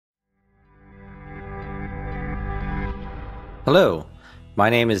Hello,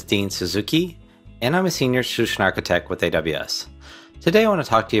 my name is Dean Suzuki, and I'm a Senior Solution Architect with AWS. Today I want to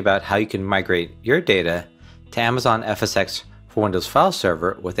talk to you about how you can migrate your data to Amazon FSx for Windows File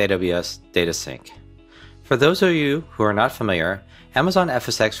Server with AWS DataSync. For those of you who are not familiar, Amazon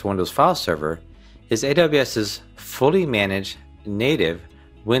FSx for Windows File Server is AWS's fully managed native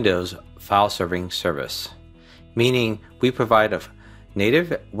Windows file serving service, meaning we provide a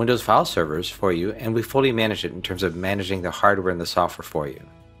native Windows file servers for you, and we fully manage it in terms of managing the hardware and the software for you.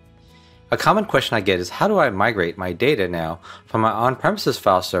 A common question I get is, how do I migrate my data now from my on-premises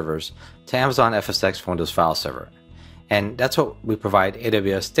file servers to Amazon FSx for Windows File Server? And that's what we provide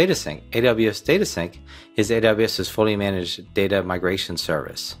AWS DataSync. AWS DataSync is AWS's fully managed data migration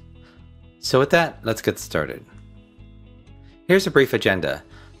service. So with that, let's get started. Here's a brief agenda.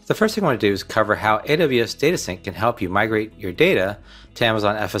 The first thing I want to do is cover how AWS DataSync can help you migrate your data to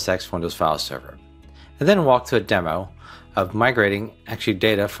Amazon FSx for Windows File Server, and then walk through a demo of migrating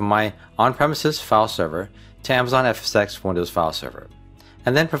data from my on-premises file server to Amazon FSx for Windows File Server,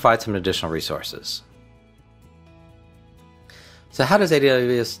 and then provide some additional resources. So how does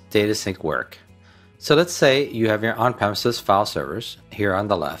AWS DataSync work? So let's say you have your on-premises file servers here on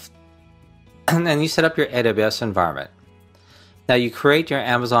the left, and then you set up your AWS environment. Now you create your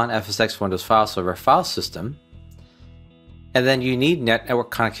Amazon FSx for Windows File Server file system, and then you need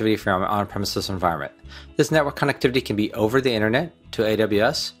network connectivity for your on-premises environment. This network connectivity can be over the internet to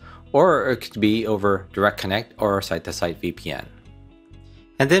AWS, or it could be over Direct Connect or site-to-site VPN.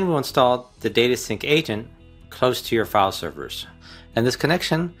 And then we'll install the DataSync agent close to your file servers. And this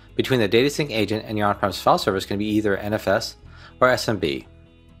connection between the DataSync agent and your on-premises file servers can be either NFS or SMB.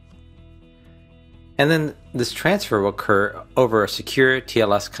 And then this transfer will occur over a secure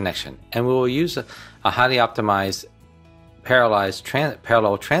TLS connection, and we will use a highly optimized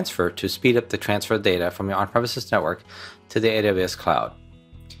parallel transfer to speed up the transfer of data from your on-premises network to the AWS cloud.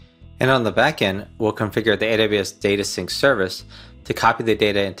 And on the back end, we'll configure the AWS DataSync service to copy the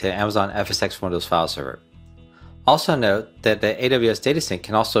data into Amazon FSx for Windows File Server. Also note that the AWS DataSync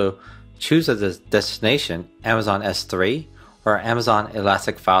can also choose as a destination Amazon S3 or Amazon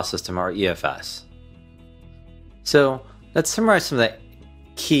Elastic File System or EFS. So let's summarize some of the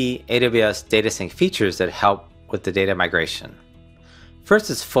key AWS DataSync features that help with the data migration.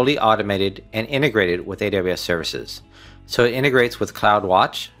 First, it's fully automated and integrated with AWS services. So it integrates with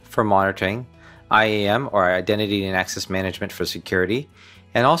CloudWatch for monitoring, IAM or Identity and Access Management for security,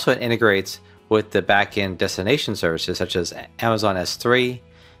 and also it integrates with the backend destination services such as Amazon S3,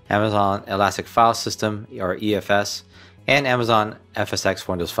 Amazon Elastic File System or EFS, and Amazon FSx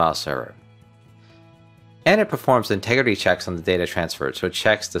for Windows File Server. And it performs integrity checks on the data transferred, so it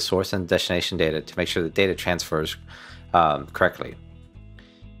checks the source and destination data to make sure the data transfers correctly.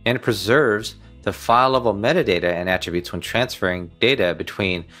 And it preserves the file level metadata and attributes when transferring data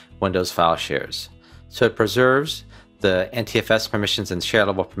between Windows file shares. So it preserves the NTFS permissions and share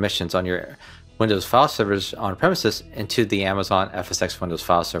level permissions on your Windows file servers on premises into the Amazon FSx Windows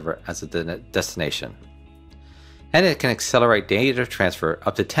File Server as a destination. And it can accelerate data transfer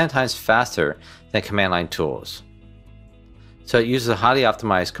up to 10 times faster than command line tools. So it uses a highly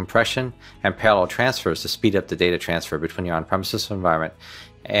optimized compression and parallel transfers to speed up the data transfer between your on-premises environment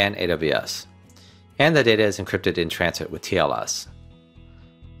and AWS. And the data is encrypted in transit with TLS.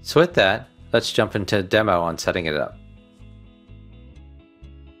 So with that, let's jump into a demo on setting it up.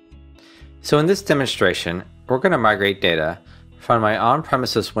 So in this demonstration, we're going to migrate data from my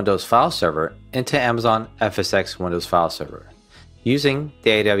on-premises Windows File Server into Amazon FSx Windows File Server using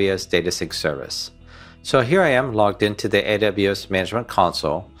the AWS DataSync service. So here I am logged into the AWS Management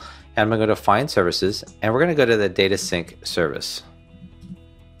Console, and I'm going to go to Find Services, and we're going to go to the DataSync service.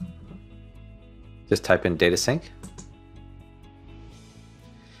 Just type in DataSync.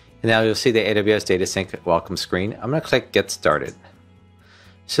 And now you'll see the AWS DataSync welcome screen. I'm going to click Get Started.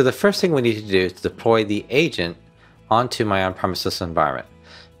 So the first thing we need to do is deploy the agent onto my on-premises environment.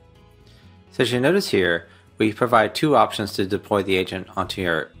 So as you notice here, we provide two options to deploy the agent onto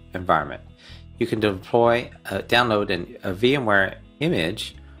your environment. You can download a VMware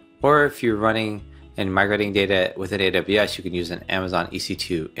image, or if you're running and migrating data within AWS, you can use an Amazon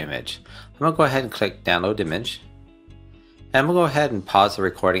EC2 image. I'm going to go ahead and click Download Image. And I'm going to go ahead and pause the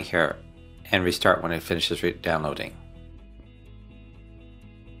recording here and restart when it finishes downloading.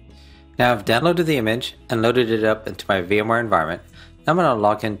 Now I've downloaded the image and loaded it up into my VMware environment. Now I'm going to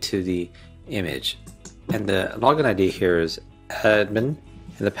log into the image, and the login ID here is admin, and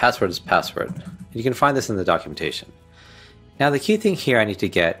the password is password. You can find this in the documentation. Now the key thing here I need to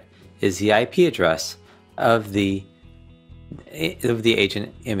get is the IP address of the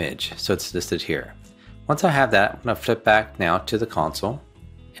agent image, so it's listed here. Once I have that, I'm going to flip back now to the console,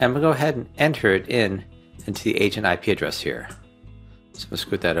 and I'm going to go ahead and enter it into the agent IP address here. So I'm going to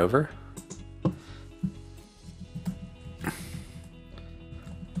scoot that over.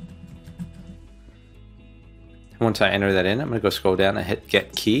 Once I enter that in, I'm going to go scroll down and hit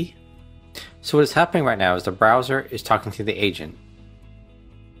Get Key. So what is happening right now is the browser is talking to the agent.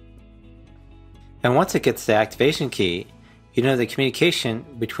 And once it gets the activation key, you know the communication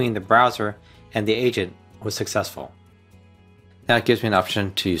between the browser and the agent was successful. Now it gives me an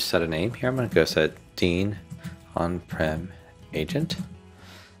option to set a name. Here I'm going to go set Dean on-prem agent.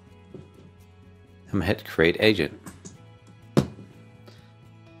 I'm going to hit Create Agent.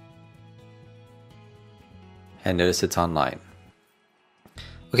 And notice it's online.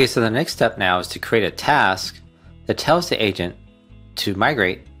 Okay, so the next step now is to create a task that tells the agent to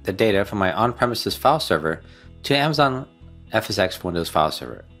migrate the data from my on-premises file server to Amazon FSx Windows file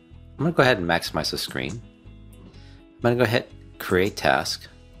server. I'm going to go ahead and maximize the screen. I'm going to go hit Create Task.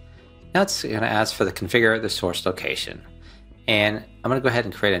 Now it's going to ask for the configure the source location. And I'm going to go ahead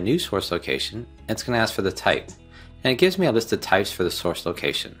and create a new source location. And it's going to ask for the type. And it gives me a list of types for the source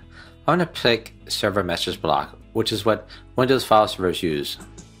location. I'm going to pick server message block, which is what Windows file servers use.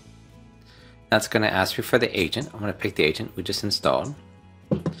 That's going to ask me for the agent. I'm going to pick the agent we just installed.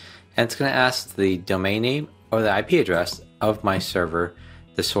 And it's going to ask the domain name or the IP address of my server,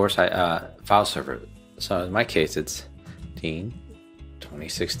 the source file server. So in my case, it's Dean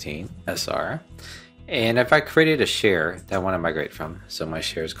 2016 SR. And if I created a share that I want to migrate from, so my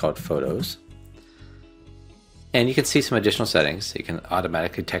share is called Photos. And you can see some additional settings. You can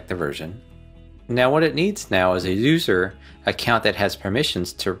automatically detect the version. Now what it needs now is a user account that has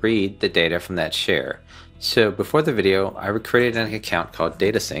permissions to read the data from that share. So before the video, I created an account called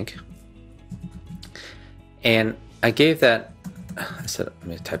DataSync. And I gave that, let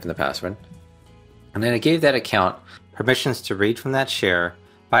me type in the password. And then I gave that account permissions to read from that share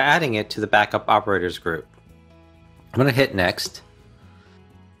by adding it to the backup operators group. I'm going to hit Next.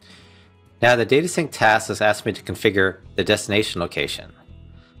 Now the DataSync task has asked me to configure the destination location.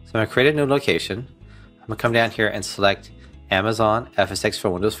 So I'm going to create a new location. I'm going to come down here and select Amazon FSx for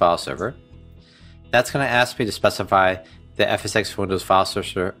Windows file server. That's going to ask me to specify the FSx for Windows file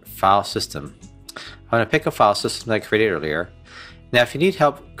system. I'm going to pick a file system that I created earlier. Now if you need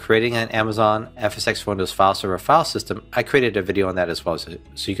help creating an Amazon FSx for Windows file server file system, I created a video on that as well, so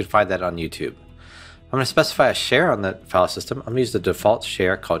you can find that on YouTube. I'm going to specify a share on the file system. I'm going to use the default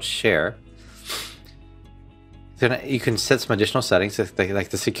share called share. Then you can set some additional settings like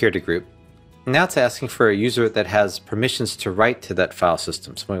the security group. Now it's asking for a user that has permissions to write to that file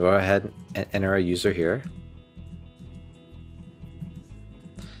system. So I'm going to go ahead and enter a user here.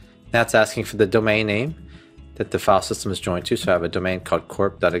 Now it's asking for the domain name that the file system is joined to. So I have a domain called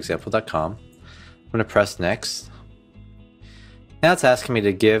corp.example.com. I'm going to press Next. Now it's asking me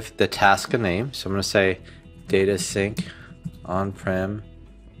to give the task a name. So I'm going to say DataSync on-prem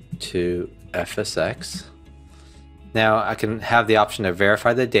to FSx. Now I can have the option to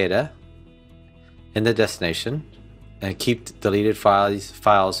verify the data in the destination and keep deleted files.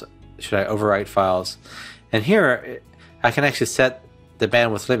 Should I overwrite files? And here I can actually set the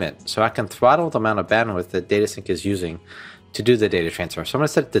bandwidth limit. So I can throttle the amount of bandwidth that DataSync is using to do the data transfer. So I'm going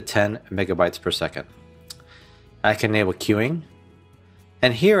to set it to 10 megabytes per second. I can enable queuing.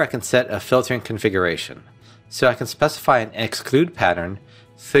 And here I can set a filtering configuration. So I can specify an exclude pattern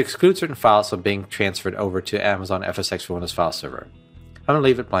to exclude certain files from being transferred over to Amazon FSx for Windows file server. I'm going to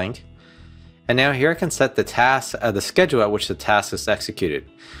leave it blank. And now here I can set the task, the schedule at which the task is executed,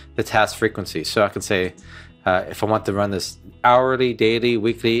 the task frequency. So I can say if I want to run this hourly, daily,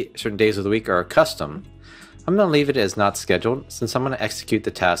 weekly, certain days of the week, or a custom, I'm going to leave it as not scheduled since I'm going to execute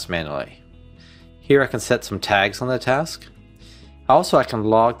the task manually. Here I can set some tags on the task. Also, I can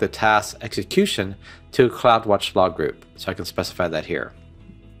log the task execution to a CloudWatch log group. So I can specify that here.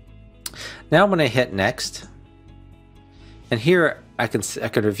 Now I'm going to hit Next. And here I can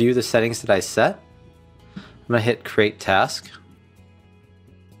review the settings that I set. I'm going to hit Create Task.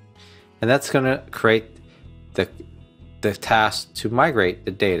 And that's going to create the task to migrate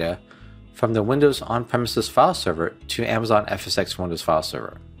the data from the Windows on-premises file server to Amazon FSx Windows file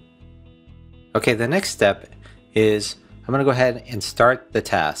server. Okay, the next step is I'm going to go ahead and start the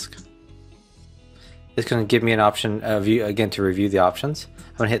task. It's going to give me an option again to review the options.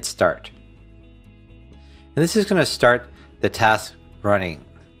 I'm going to hit Start. And this is going to start the task running.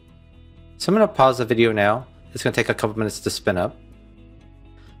 So I'm going to pause the video now. It's going to take a couple minutes to spin up.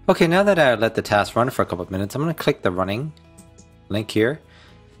 Okay, now that I let the task run for a couple of minutes, I'm going to click the running link here.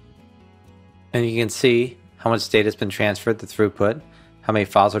 And you can see how much data has been transferred, the throughput, how many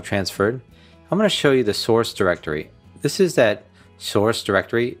files are transferred. I'm going to show you the source directory. This is that source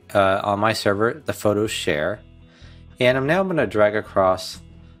directory on my server, the photos share. And I'm now going to drag across.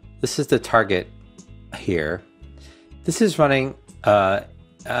 This is the target here. This is running,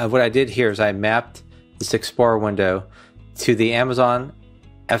 what I did here is I mapped this Explorer window to the Amazon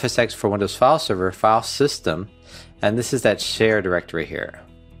FSx for Windows file server file system. And this is that share directory here.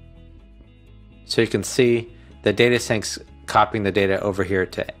 So you can see the DataSync's copying the data over here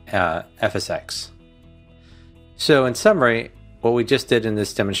to FSx. So in summary, what we just did in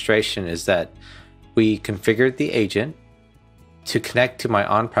this demonstration is that we configured the agent to connect to my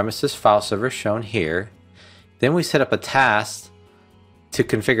on-premises file server shown here. Then we set up a task to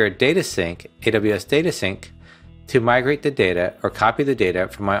configure DataSync, AWS DataSync, to migrate the data or copy the data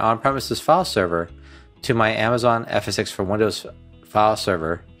from my on-premises file server to my Amazon FSx for Windows file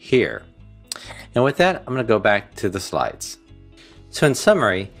server here. And with that, I'm going to go back to the slides. So in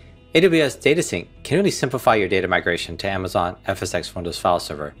summary, AWS DataSync can really simplify your data migration to Amazon FSx for Windows file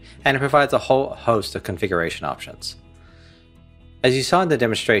server, and it provides a whole host of configuration options. As you saw in the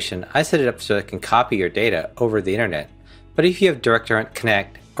demonstration, I set it up so it can copy your data over the internet, but if you have Direct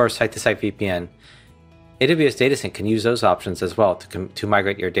Connect or site-to-site VPN, AWS DataSync can use those options as well to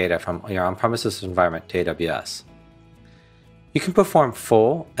migrate your data from your on-premises environment to AWS. You can perform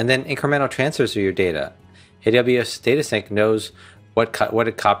full and then incremental transfers of your data. AWS DataSync knows what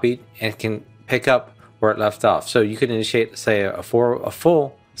it copied and can pick up where it left off. So you could initiate, say, a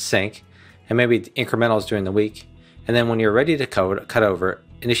full sync and maybe incrementals during the week. And then when you're ready to cut over,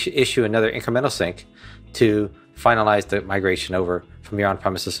 issue another incremental sync to finalize the migration over from your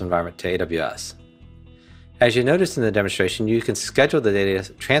on-premises environment to AWS. As you noticed in the demonstration, you can schedule the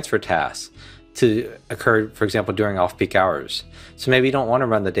data transfer tasks to occur, for example, during off-peak hours. So maybe you don't want to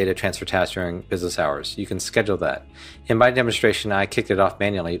run the data transfer task during business hours. You can schedule that. In my demonstration, I kicked it off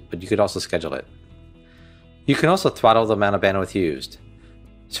manually, but you could also schedule it. You can also throttle the amount of bandwidth used.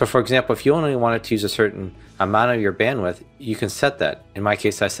 So for example, if you only wanted to use a certain amount of your bandwidth, you can set that. In my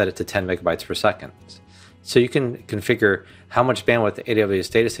case, I set it to 10 megabytes per second. So you can configure how much bandwidth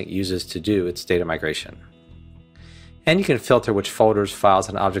AWS DataSync uses to do its data migration. And you can filter which folders, files,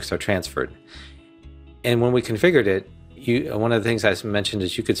 and objects are transferred. And when we configured it, one of the things I mentioned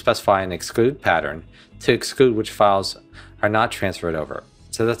is you could specify an exclude pattern to exclude which files are not transferred over.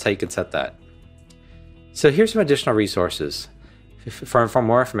 So that's how you can set that. So here's some additional resources. For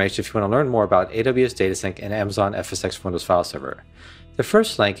more information, if you want to learn more about AWS DataSync and Amazon FSx for Windows file server. The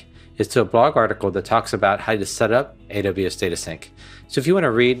first link is to a blog article that talks about how to set up AWS DataSync. So if you want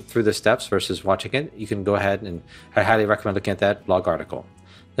to read through the steps versus watching it, you can go ahead, and I highly recommend looking at that blog article.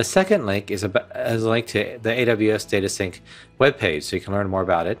 The second link is a link to the AWS DataSync webpage, so you can learn more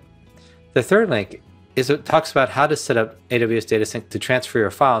about it. The third link is it talks about how to set up AWS DataSync to transfer your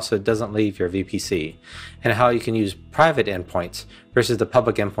files so it doesn't leave your VPC, and how you can use private endpoints versus the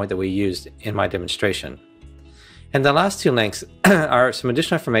public endpoint that we used in my demonstration. And the last two links are some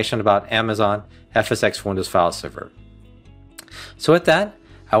additional information about Amazon FSx for Windows file server. So with that,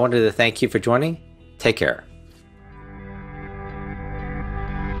 I wanted to thank you for joining. Take care.